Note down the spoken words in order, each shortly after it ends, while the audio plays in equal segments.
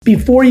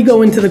Before you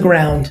go into the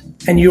ground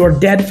and you're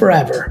dead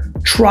forever,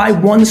 try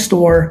one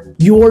store,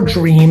 your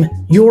dream,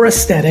 your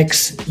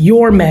aesthetics,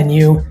 your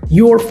menu,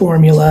 your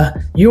formula,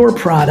 your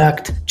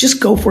product.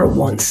 Just go for it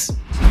once.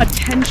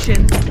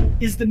 Attention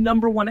is the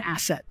number one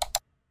asset.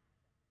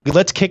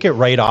 Let's kick it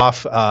right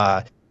off.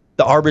 The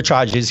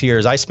arbitrage is here.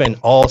 As I spent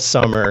all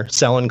summer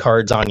selling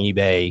cards on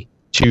eBay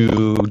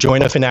to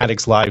join a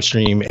Fanatics live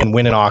stream and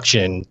win an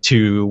auction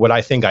to what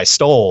I think I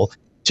stole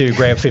to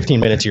grab 15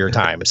 minutes of your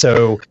time.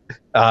 So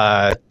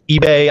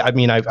eBay, I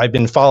mean, I've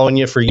been following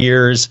you for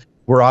years.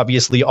 We're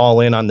obviously all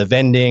in on the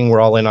vending. We're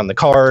all in on the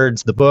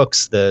cards, the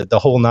books, the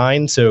whole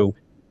nine. So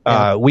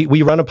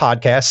we run a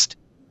podcast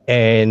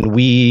and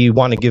we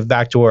want to give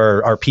back to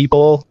our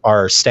people,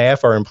 our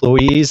staff, our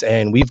employees.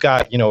 And we've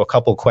got, a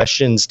couple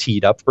questions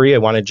teed up for you. I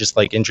want to just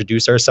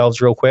introduce ourselves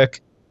real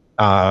quick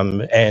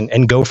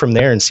and go from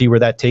there and see where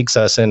that takes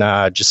us. And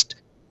just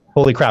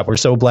holy crap, we're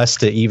so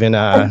blessed to even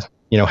have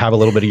a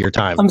little bit of your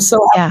time. I'm so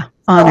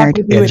honored.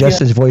 Yeah,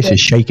 Justin's voice is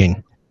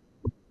shaking.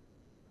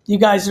 You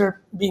guys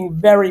are being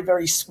very,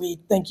 very sweet.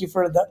 Thank you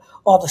for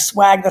all the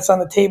swag that's on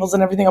the tables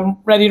and everything. I'm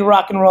ready to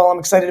rock and roll. I'm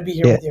excited to be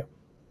here with you.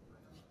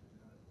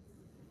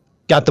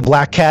 Got the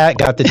black cat,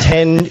 got the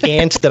 10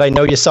 ants that I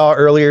know you saw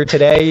earlier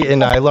today,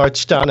 and I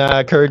launched on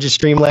Courage's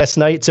stream last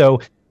night. So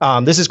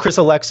this is Chris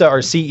Alexa, our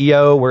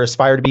CEO. We're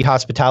Aspire to Be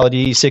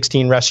Hospitality,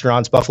 16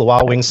 restaurants, Buffalo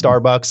Wild Wings,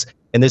 Starbucks.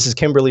 And this is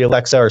Kimberly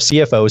Alexa, our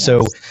CFO. Yes.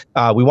 So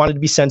we wanted to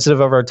be sensitive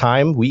of our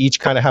time. We each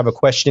kind of have a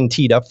question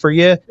teed up for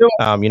you,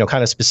 kind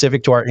of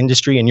specific to our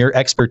industry and your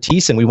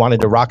expertise. And we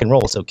wanted to rock and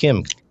roll. So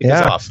Kim, kick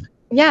us off.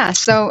 Yeah.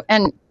 So,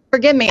 and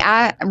forgive me,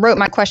 I wrote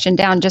my question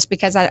down just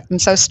because I'm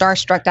so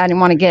starstruck. I didn't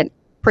want to get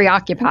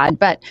preoccupied.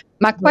 But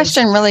my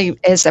question really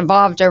is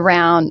evolved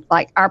around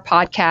our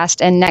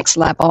podcast and Next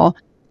Level.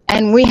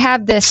 And we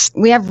have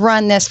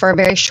run this for a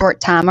very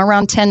short time,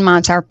 around 10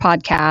 months, our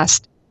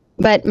podcast.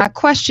 But my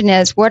question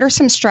is, what are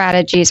some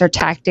strategies or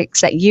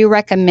tactics that you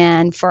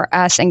recommend for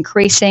us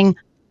increasing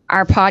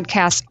our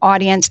podcast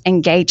audience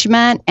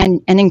engagement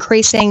and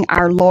increasing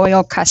our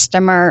loyal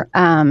customer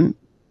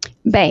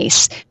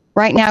base?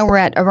 Right now, we're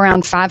at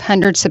around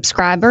 500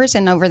 subscribers,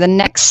 and over the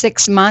next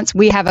 6 months,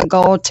 we have a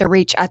goal to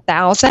reach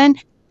 1,000.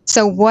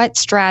 So what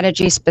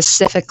strategy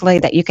specifically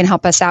that you can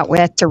help us out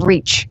with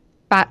to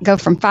go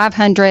from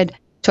 500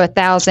 to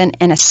 1,000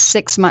 in a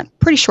 6-month,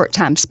 pretty short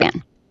time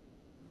span?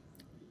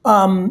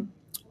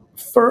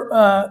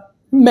 For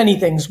many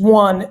things.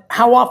 One,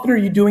 how often are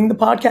you doing the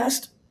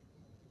podcast?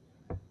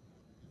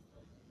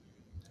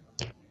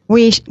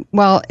 It's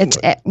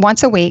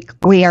once a week.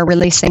 We are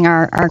releasing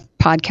our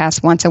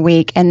podcast once a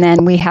week, and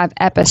then we have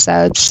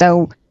episodes.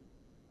 So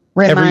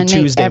every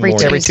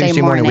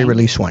Tuesday morning we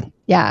release one.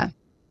 Yeah.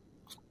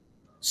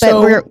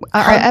 So but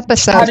our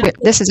episodes.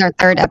 This is our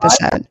third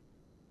episode.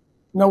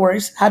 No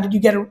worries. How did you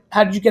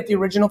get the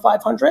original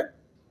 500?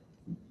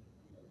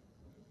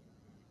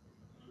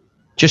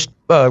 Just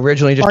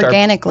originally, just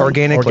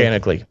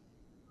organically.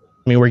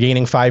 I mean, we're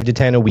gaining 5 to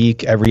 10 a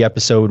week every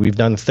episode. We've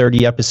done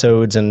 30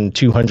 episodes and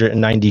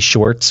 290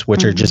 shorts,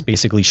 which are just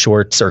basically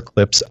shorts or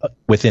clips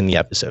within the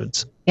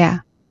episodes. Yeah,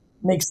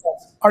 makes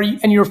sense.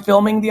 You're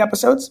filming the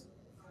episodes?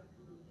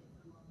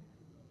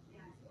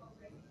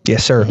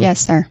 Yes, sir.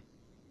 Yes, sir.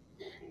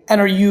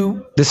 And are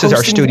you? This is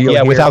our studio.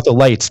 Yeah, without the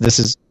lights. This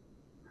is.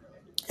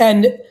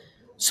 And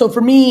so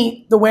for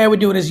me, the way I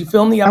would do it is you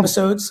film the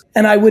episodes,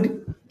 and I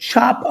would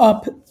chop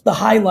up the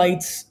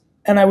highlights,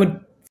 and I would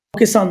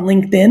focus on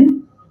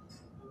LinkedIn,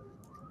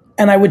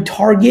 and I would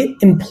target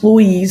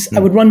employees.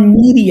 I would run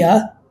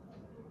media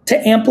to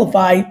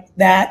amplify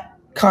that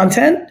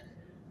content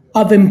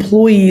of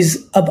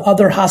employees of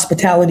other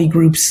hospitality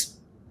groups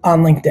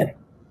on LinkedIn.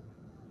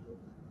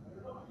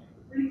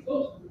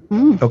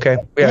 Okay.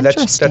 Yeah,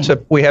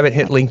 we haven't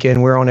hit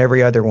LinkedIn. We're on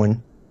every other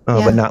one,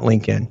 but not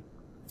LinkedIn.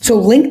 So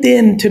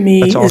LinkedIn to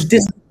me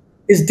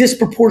is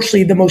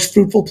disproportionately the most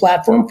fruitful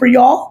platform for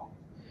y'all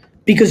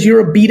because you're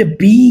a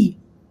B2B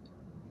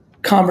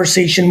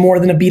conversation more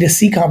than a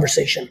B2C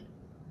conversation.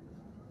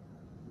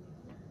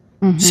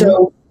 Mm-hmm.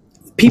 So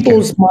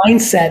people's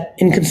mindset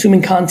in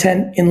consuming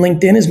content in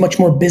LinkedIn is much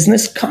more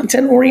business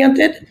content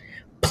oriented.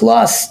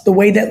 Plus the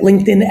way that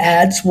LinkedIn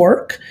ads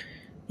work,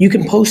 you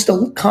can post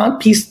a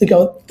piece to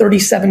go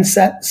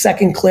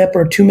 37-second clip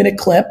or a 2-minute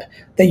clip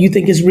that you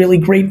think is really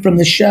great from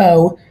the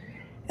show.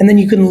 And then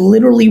you can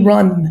literally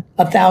run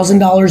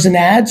 $1,000 in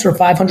ads or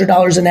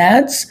 $500 in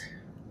ads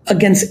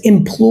against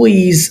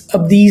employees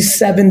of these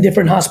 7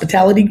 different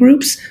hospitality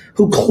groups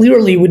who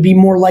clearly would be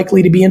more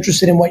likely to be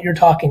interested in what you're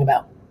talking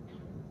about.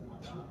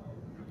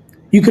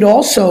 You could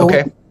also,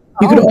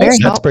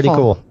 that's pretty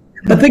cool.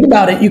 But think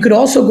about it. You could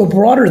also go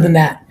broader than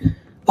that.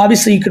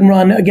 Obviously, you can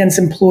run against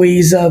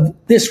employees of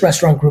this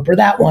restaurant group or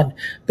that one,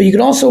 but you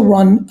can also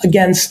run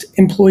against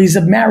employees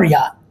of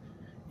Marriott.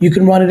 You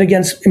can run it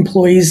against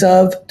employees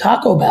of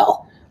Taco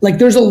Bell.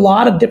 There's a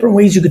lot of different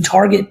ways you could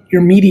target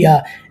your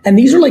media. And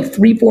these are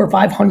 $300,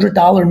 $400,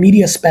 $500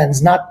 media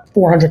spends, not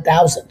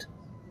 $400,000.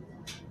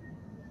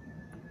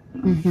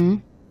 Mm-hmm.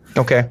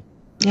 Okay.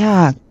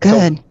 Yeah,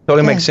 good.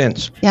 Totally makes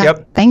sense. Yeah,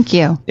 yep. Thank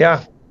you.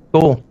 Yeah.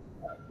 Cool.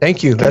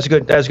 Thank you. That's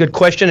good. That's a good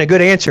question. A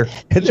good answer.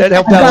 That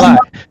helped out a lot.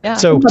 Yeah.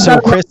 So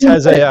Chris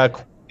has a.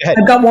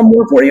 I've got one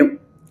more for you.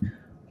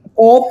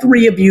 All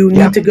three of you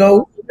need to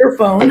go to your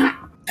phone,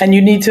 and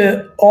you need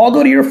to all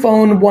go to your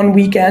phone one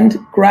weekend,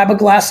 grab a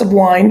glass of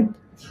wine,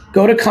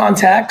 go to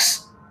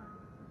contacts,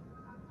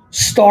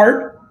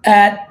 start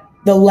at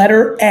the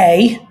letter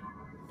A,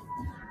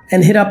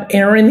 and hit up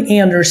Aaron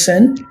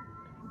Anderson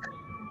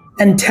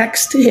and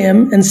text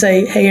him and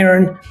say, "Hey,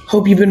 Aaron,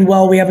 hope you've been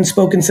well. We haven't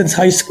spoken since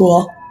high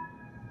school.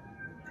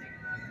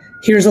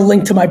 Here's a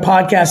link to my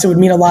podcast. It would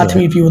mean a lot to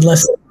me if you would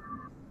listen."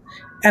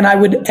 And I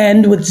would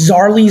end with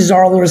Zarly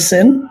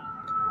Zarlerson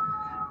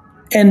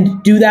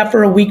and do that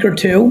for a week or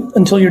two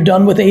until you're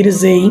done with A to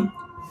Z,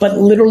 but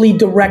literally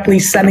directly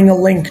sending a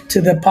link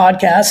to the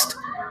podcast.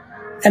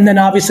 And then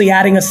obviously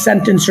adding a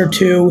sentence or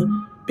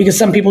two, because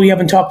some people you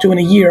haven't talked to in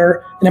a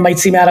year and it might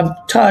seem out of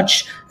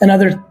touch, and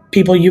other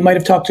people you might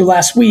have talked to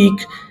last week,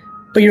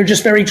 but you're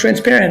just very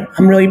transparent.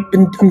 I'm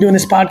doing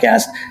this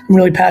podcast. I'm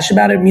really passionate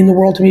about it. It'd mean the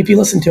world to me if you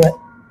listen to it.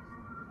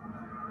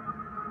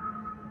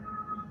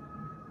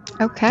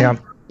 Okay. Yeah,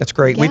 that's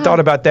great. We thought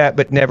about that,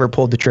 but never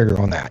pulled the trigger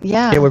on that.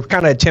 Yeah. We're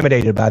kind of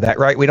intimidated by that,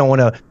 right? We don't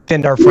want to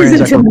offend our friends,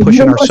 like we're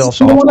pushing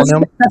ourselves off on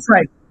them.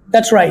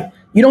 That's right.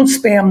 You don't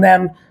spam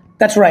them.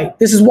 That's right.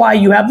 This is why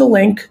you have the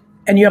link,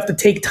 and you have to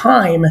take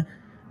time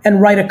and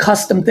write a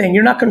custom thing.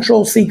 You're not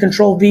Control-C,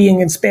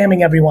 Control-V-ing and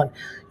spamming everyone.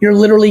 You're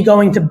literally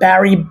going to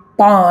Barry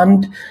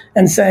Bond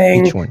and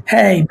saying,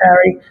 "Hey,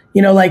 Barry,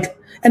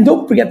 and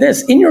don't forget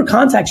this, in your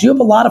contacts, you have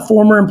a lot of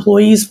former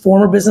employees,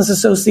 former business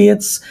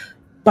associates.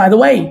 By the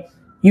way,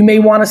 you may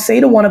want to say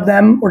to one of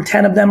them or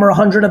 10 of them or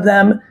 100 of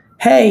them,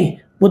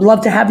 "Hey, would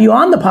love to have you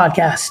on the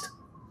podcast."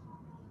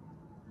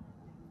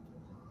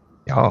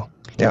 Oh,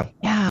 yeah.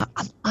 Yeah,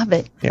 I love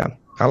it. Yeah.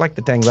 I like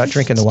the thing about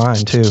drinking the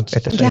wine too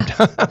at the same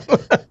time.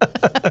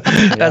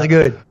 That's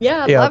good.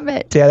 Yeah, I love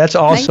it. Yeah, that's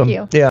awesome.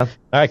 Thank you. Yeah.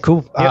 All right,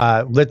 cool.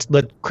 Let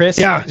Chris.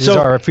 Is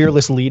our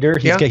fearless leader.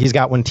 He's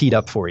got one teed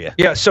up for you.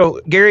 Yeah.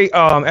 So Gary,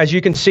 as you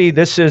can see,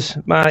 this is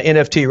my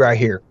NFT right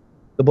here,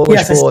 the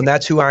Bullish Bull, and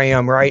that's who I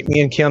am. Right. Me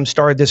and Kim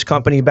started this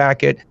company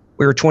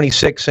we were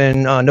 26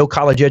 and no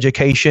college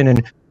education,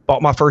 and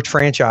bought my first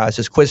franchise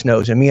as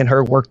Quiznos, and me and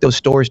her worked those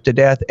stores to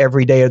death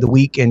every day of the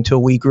week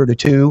until we grew to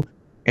 2.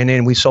 And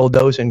then we sold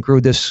those and grew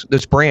this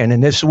brand.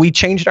 And we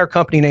changed our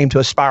company name to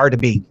Aspire to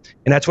Be.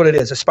 And that's what it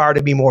is, Aspire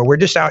to Be More. We're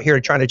just out here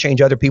trying to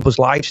change other people's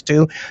lives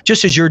too,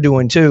 just as you're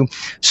doing too.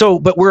 So,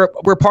 but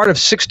we're part of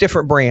 6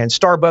 different brands: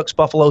 Starbucks,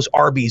 Buffalo's,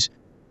 Arby's.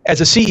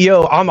 As a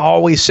CEO, I'm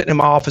always sitting in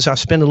my office. I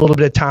spend a little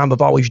bit of time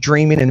of always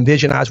dreaming and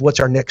visualize what's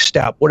our next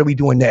step. What are we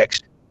doing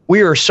next?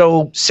 We are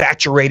so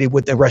saturated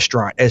with the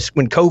restaurant. As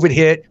when COVID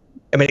hit,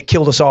 it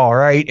killed us all,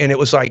 right? And it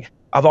was like,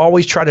 I've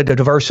always tried to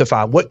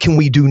diversify. What can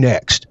we do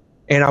next?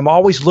 And I'm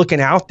always looking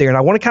out there, and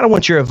I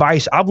want your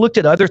advice. I've looked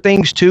at other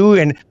things too,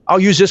 and I'll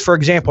use this for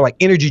example, like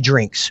energy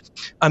drinks.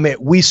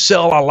 We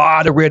sell a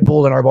lot of Red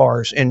Bull in our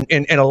bars, and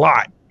a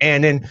lot.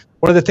 And then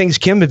one of the things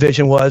Kim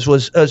envisioned was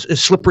a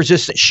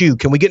slip-resistant shoe.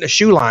 Can we get in a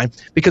shoe line?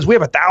 Because we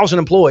have 1,000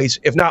 employees,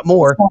 if not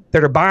more,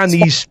 that are buying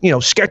these,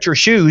 Skechers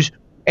shoes.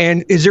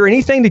 And is there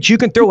anything that you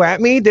can throw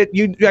at me that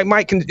you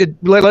might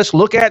let us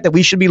look at, that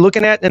we should be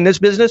looking at in this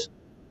business?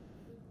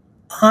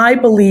 I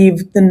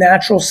believe the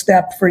natural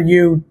step for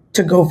you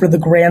to go for the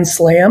Grand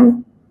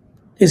Slam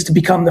is to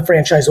become the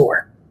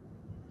franchisor.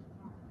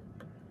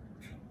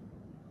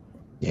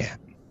 Yeah.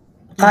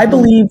 I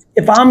believe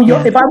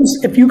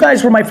if you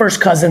guys were my first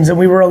cousins and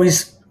we were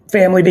always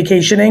family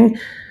vacationing,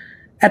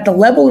 at the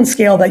level and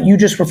scale that you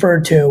just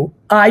referred to,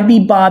 I'd be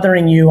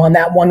bothering you on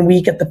that one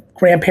week at the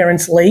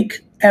grandparents' lake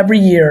every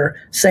year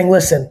saying,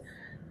 "Listen,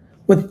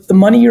 with the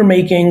money you're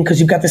making, because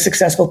you've got the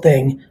successful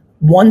thing,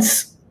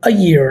 once a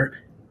year,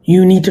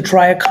 you need to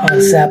try a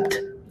concept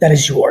that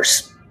is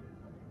yours."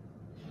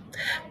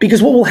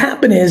 Because what will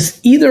happen is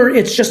either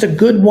it's just a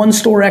good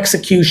one-store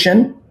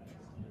execution,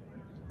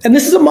 and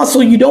this is a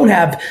muscle you don't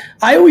have.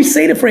 I always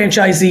say to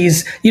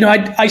franchisees,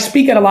 I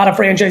speak at a lot of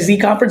franchisee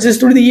conferences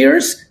through the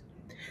years,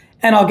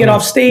 and I'll get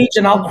off stage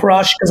and I'll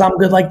crush because I'm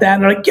good like that.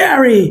 And they're like,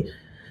 "Gary,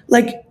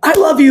 I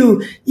love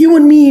you. You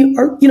and me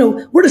are,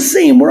 we're the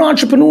same. We're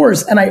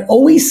entrepreneurs." And I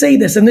always say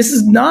this, and this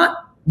is not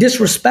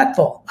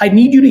disrespectful. I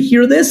need you to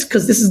hear this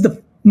because this is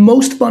the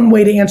most fun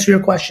way to answer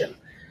your question.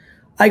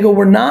 I go,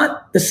 "We're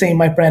not the same,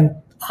 my friend.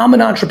 I'm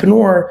an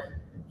entrepreneur.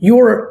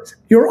 You're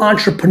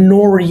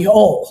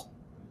entrepreneurial."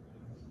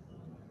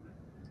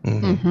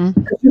 Mm-hmm.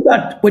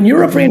 When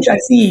you're a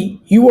franchisee,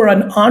 you are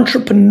an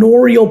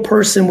entrepreneurial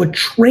person with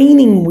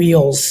training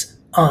wheels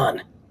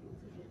on.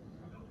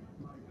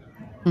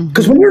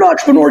 Because when you're an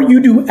entrepreneur,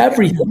 you do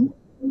everything.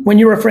 When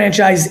you're a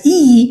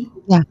franchisee,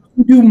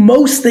 you do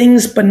most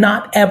things, but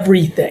not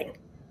everything.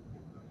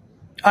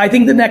 I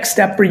think the next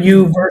step for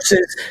you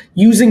versus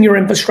using your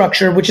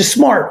infrastructure, which is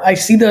smart. I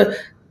see the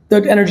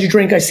energy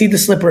drink. I see the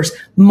slippers.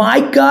 My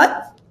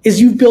gut is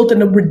you've built a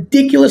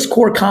ridiculous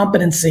core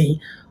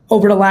competency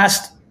over the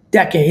last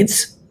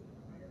decades.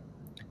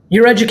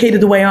 You're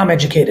educated the way I'm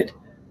educated,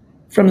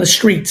 from the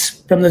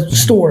streets, from the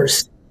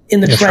stores, in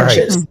the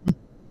trenches. Right.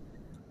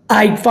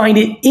 I find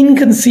it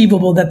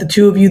inconceivable that the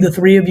two of you, the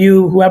three of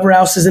you, whoever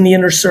else is in the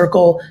inner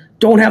circle,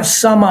 don't have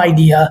some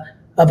idea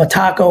of a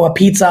taco, a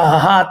pizza, a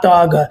hot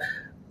dog, a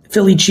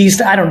Philly cheese.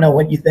 I don't know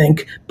what you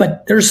think,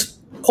 but there's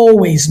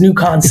always new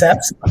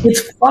concepts.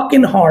 It's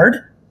fucking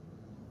hard.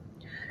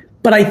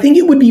 But I think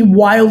it would be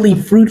wildly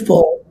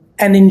fruitful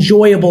and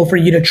enjoyable for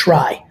you to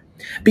try.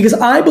 Because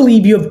I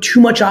believe you have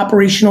too much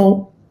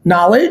operational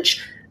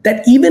knowledge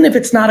that even if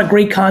it's not a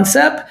great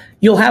concept,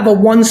 you'll have a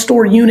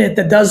one-store unit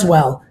that does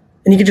well.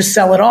 And you can just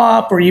sell it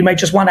off, or you might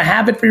just want to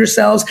have it for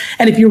yourselves.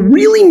 And if you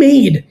really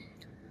made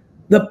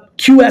the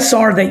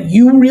QSR that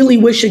you really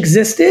wish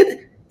existed,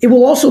 it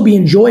will also be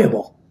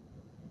enjoyable.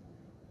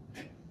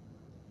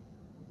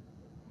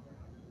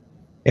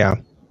 Yeah.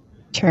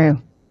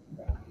 True.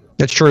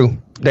 That's true.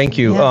 Thank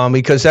you. Yeah.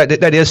 Because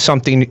that is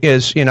something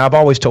is, I've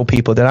always told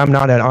people that I'm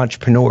not an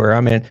entrepreneur.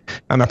 I'm a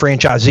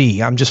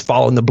franchisee. I'm just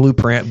following the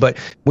blueprint, but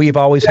we've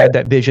always had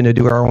that vision to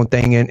do our own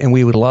thing, and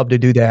we would love to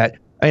do that.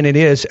 And it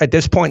is at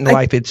this point in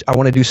life, I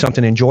want to do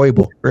something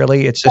enjoyable.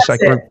 Really. It's just like,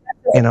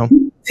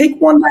 take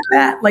one like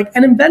that,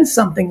 and invent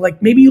something.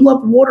 Like maybe you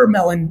love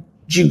watermelon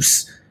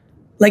juice.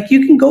 Like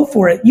you can go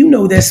for it. You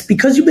know this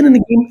because you've been in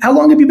the game. How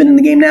long have you been in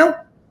the game now?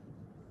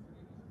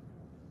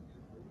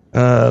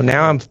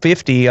 Now I'm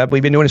 50.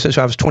 We've been doing it since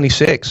I was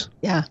 26.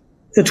 Yeah.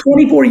 So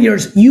 24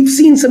 years, you've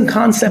seen some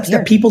concepts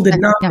that people did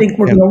not think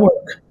were going to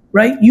work,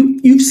 right?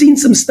 You've seen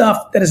some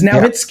stuff that has now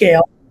hit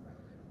scale,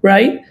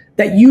 right?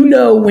 That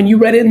when you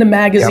read it in the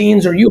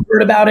magazines or you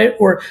heard about it,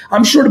 or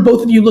I'm sure the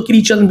both of you look at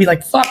each other and be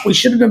like, fuck, we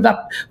shouldn't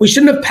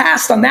have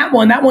passed on that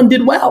one. That one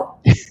did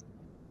well.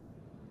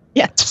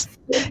 Yes.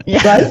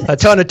 Yeah. Right? A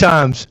ton of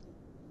times.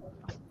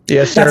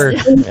 Yes, sir.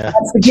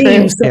 That's the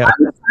game. So I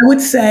would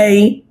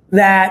say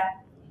that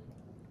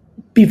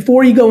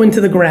before you go into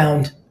the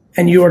ground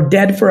and you're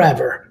dead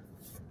forever,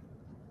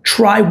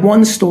 try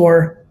one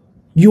store,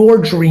 your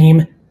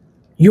dream,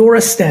 your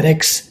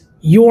aesthetics,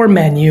 your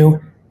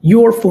menu,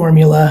 your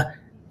formula,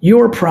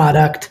 your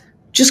product.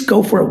 Just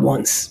go for it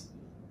once.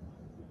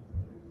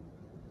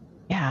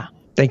 Yeah.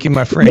 Thank you,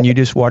 my friend. You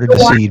just watered the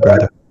seed,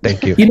 brother.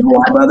 Thank you. You know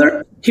why,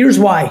 brother? Here's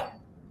why.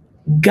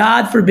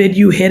 God forbid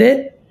you hit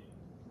it.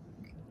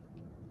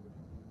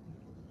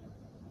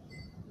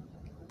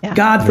 Yeah.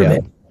 God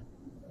forbid.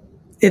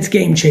 It's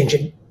game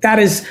changing. That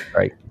is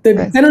right.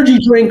 The energy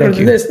drink or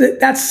this.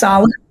 That's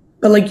solid.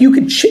 But you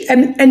could,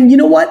 and you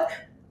know what?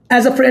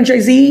 As a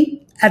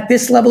franchisee at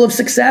this level of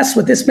success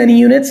with this many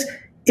units,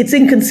 it's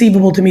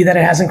inconceivable to me that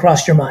it hasn't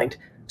crossed your mind.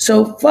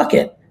 So fuck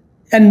it,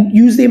 and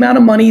use the amount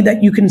of money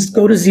that you can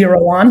go to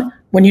zero on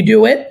when you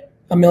do it.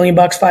 $1 million,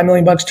 $5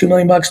 million, $2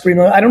 million, $3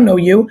 million. I don't know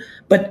you,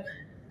 but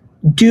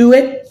do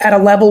it at a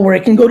level where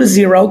it can go to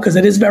zero because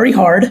it is very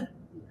hard.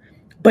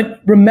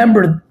 But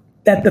remember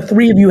that the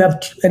three of you have,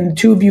 and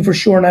two of you for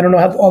sure, and I don't know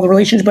how all the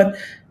relations, but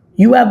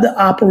you have the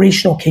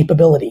operational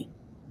capability.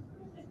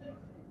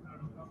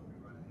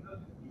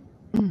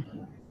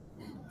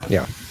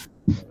 Yeah.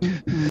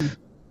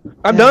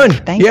 I'm done.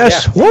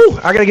 Yes. Yeah. Woo!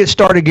 I got to get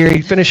started,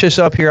 Gary. Finish this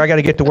up here. I got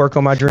to get to work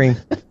on my dream.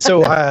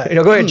 So,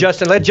 go ahead,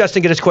 Justin. Let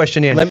Justin get his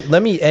question in.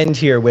 Let me end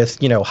here with,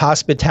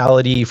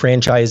 hospitality,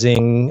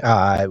 franchising.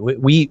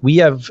 We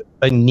have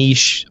a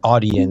niche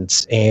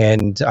audience,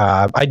 and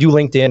I do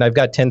LinkedIn. I've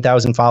got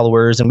 10,000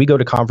 followers, and we go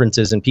to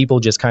conferences, and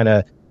people just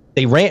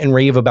they rant and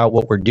rave about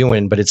what we're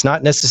doing, but it's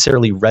not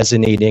necessarily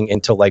resonating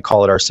until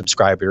call it our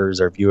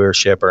subscribers or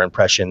viewership or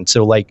impression.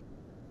 So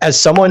as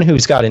someone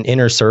who's got an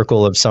inner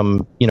circle of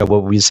some,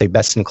 what we say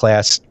best in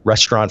class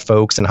restaurant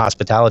folks and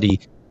hospitality,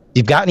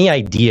 you've got any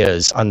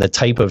ideas on the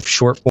type of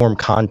short form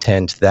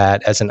content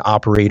that as an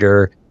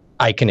operator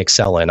I can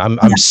excel in? I'm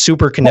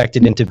super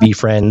connected into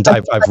VeeFriends.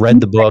 I've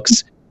read the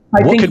books.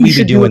 What could we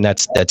be doing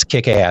that's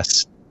kick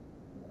ass?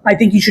 I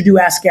think you should do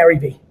Ask Gary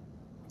Vee.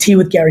 Tea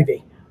with Gary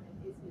Vee.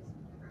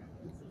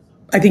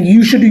 I think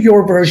you should do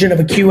your version of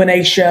a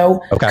Q&A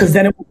show because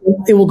then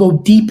it will go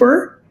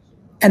deeper.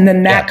 And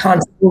then that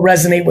concept will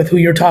resonate with who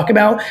you're talking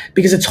about,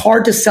 because it's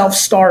hard to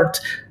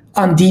self-start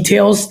on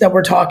details that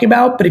we're talking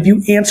about. But if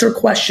you answer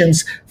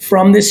questions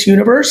from this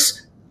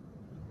universe,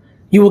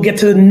 you will get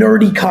to the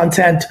nerdy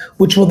content,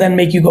 which will then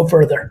make you go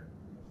further.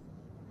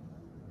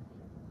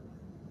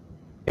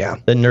 Yeah.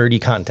 The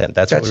nerdy content.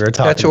 That's what we were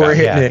talking about. That's what we're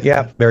hitting it.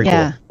 Yeah. Very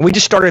cool. We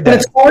just started that.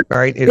 It's hard,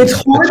 right? It's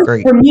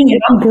hard for me,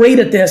 and I'm great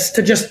at this,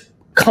 to just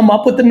come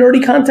up with the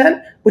nerdy content,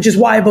 which is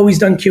why I've always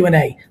done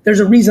Q&A. There's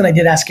a reason I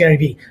did Ask Gary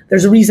Vee.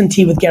 There's a reason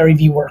Tea with Gary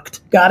Vee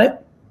worked. Got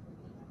it?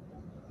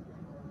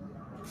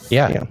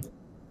 Yeah.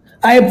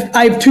 I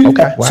have two.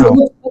 Okay. Wow.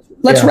 So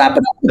let's wrap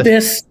it up with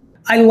this.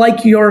 I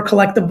like your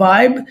collective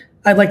vibe.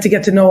 I'd like to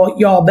get to know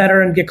y'all better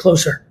and get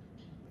closer.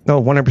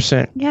 No,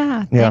 100%.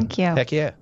 Yeah. Thank you. Heck yeah.